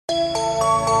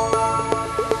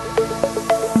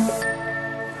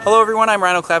Hello everyone, I'm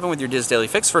Rhino Clavin with your Diz Daily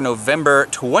Fix for November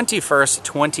 21st,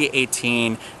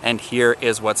 2018, and here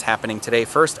is what's happening today.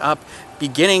 First up,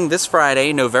 beginning this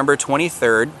Friday, November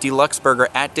 23rd, D-Luxe Burger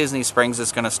at Disney Springs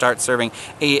is going to start serving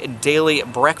a daily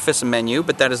breakfast menu,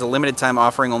 but that is a limited time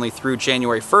offering only through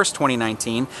January 1st,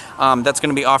 2019. That's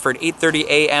going to be offered 8:30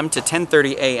 a.m. to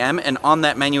 10:30 a.m., and on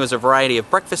that menu is a variety of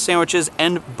breakfast sandwiches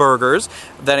and burgers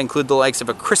that include the likes of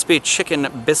a crispy chicken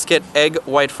biscuit, egg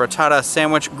white frittata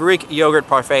sandwich, Greek yogurt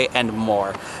parfait, and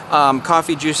more.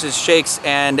 Coffee, juices, shakes,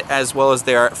 and as well as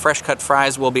their fresh cut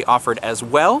fries will be offered as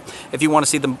well. If you want to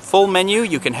see the full menu,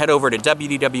 you can head over to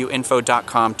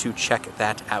wdwinfo.com to check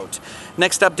that out.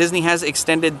 Next up, Disney has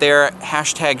extended their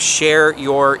hashtag Share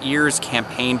Your Ears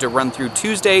campaign to run through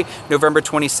Tuesday, November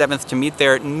 27th to meet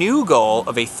their new goal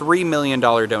of a $3 million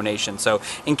donation. So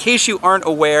in case you aren't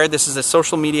aware, this is a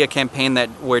social media campaign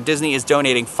where Disney is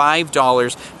donating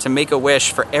 $5 to make a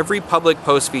wish for every public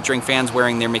post featuring fans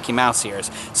wearing their Mickey Mouse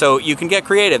ears. So you can get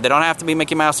creative. They don't have to be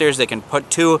Mickey Mouse ears. They can put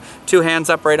two hands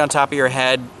up right on top of your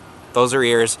head. Those are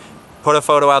ears. Put a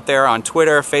photo out there on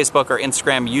Twitter, Facebook, or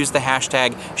Instagram. Use the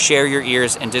hashtag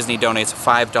 #ShareYourEars, and Disney donates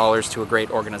 $5 to a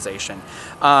great organization.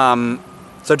 So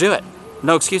do it.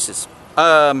 No excuses.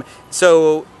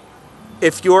 So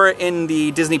if you're in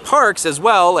the Disney parks as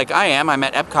well, like I am, I'm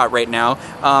at Epcot right now,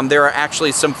 there are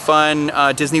actually some fun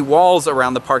Disney walls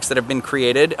around the parks that have been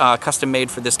created, custom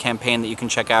made for this campaign that you can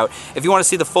check out. If you want to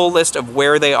see the full list of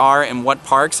where they are and what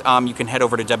parks, you can head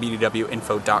over to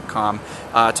wdwinfo.com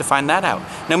to find that out.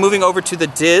 Now moving over to the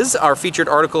Diz, our featured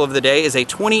article of the day is a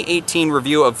 2018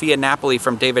 review of Via Napoli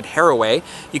from David Haraway.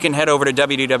 You can head over to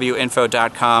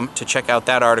wdwinfo.com to check out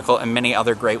that article and many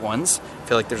other great ones. I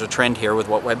feel like there's a trend here with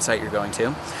what website you're going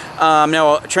to.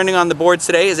 Now, trending on the boards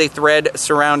today is a thread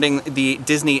surrounding the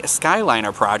Disney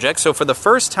Skyliner project. So for the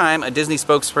first time, a Disney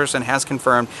spokesperson has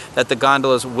confirmed that the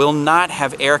gondolas will not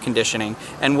have air conditioning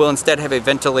and will instead have a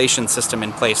ventilation system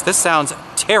in place. This sounds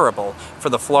terrible for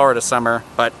the Florida summer,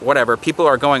 but whatever. People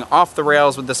are going off the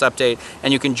rails with this update,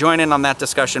 and you can join in on that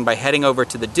discussion by heading over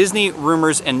to the Disney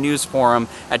Rumors and News Forum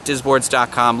at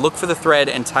disboards.com. Look for the thread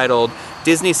entitled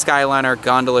Disney Skyliner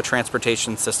Gondola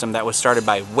Transportation System that was started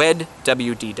by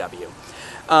WDW.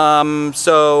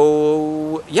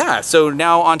 So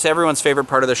now on to everyone's favorite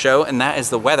part of the show, and that is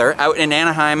the weather. Out in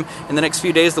Anaheim in the next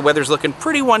few days, the weather's looking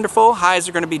pretty wonderful. Highs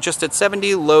are going to be just at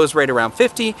 70, lows right around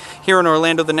 50. Here in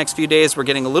Orlando the next few days, we're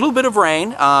getting a little bit of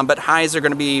rain, but highs are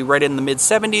going to be right in the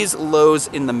mid-70s, lows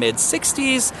in the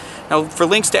mid-60s. Now, for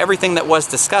links to everything that was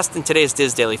discussed in today's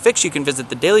Diz Daily Fix, you can visit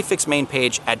the Daily Fix main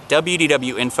page at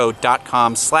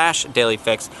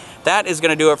wdwinfo.com/dailyfix. That is going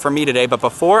to do it for me today, but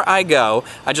before I go,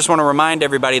 I just want to remind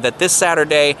everybody that this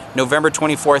Saturday, November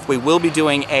 24th, we will be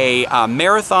doing a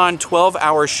marathon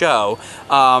 12-hour show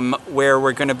where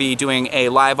we're going to be doing a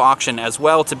live auction as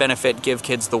well to benefit Give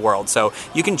Kids the World. So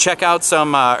you can check out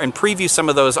some and preview some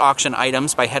of those auction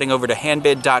items by heading over to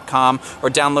handbid.com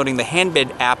or downloading the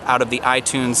Handbid app out of the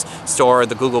iTunes store or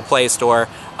the Google Play store.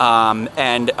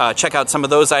 And check out some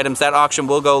of those items. That auction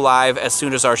will go live as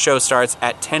soon as our show starts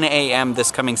at 10 a.m.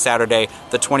 this coming Saturday,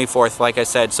 the 24th, like I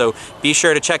said. So be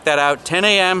sure to check that out, 10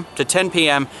 a.m. to 10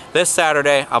 p.m. this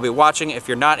Saturday. I'll be watching. If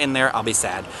you're not in there, I'll be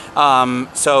sad.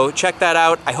 So check that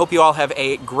out. I hope you all have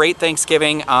a great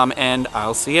Thanksgiving, and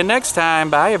I'll see you next time.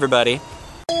 Bye, everybody.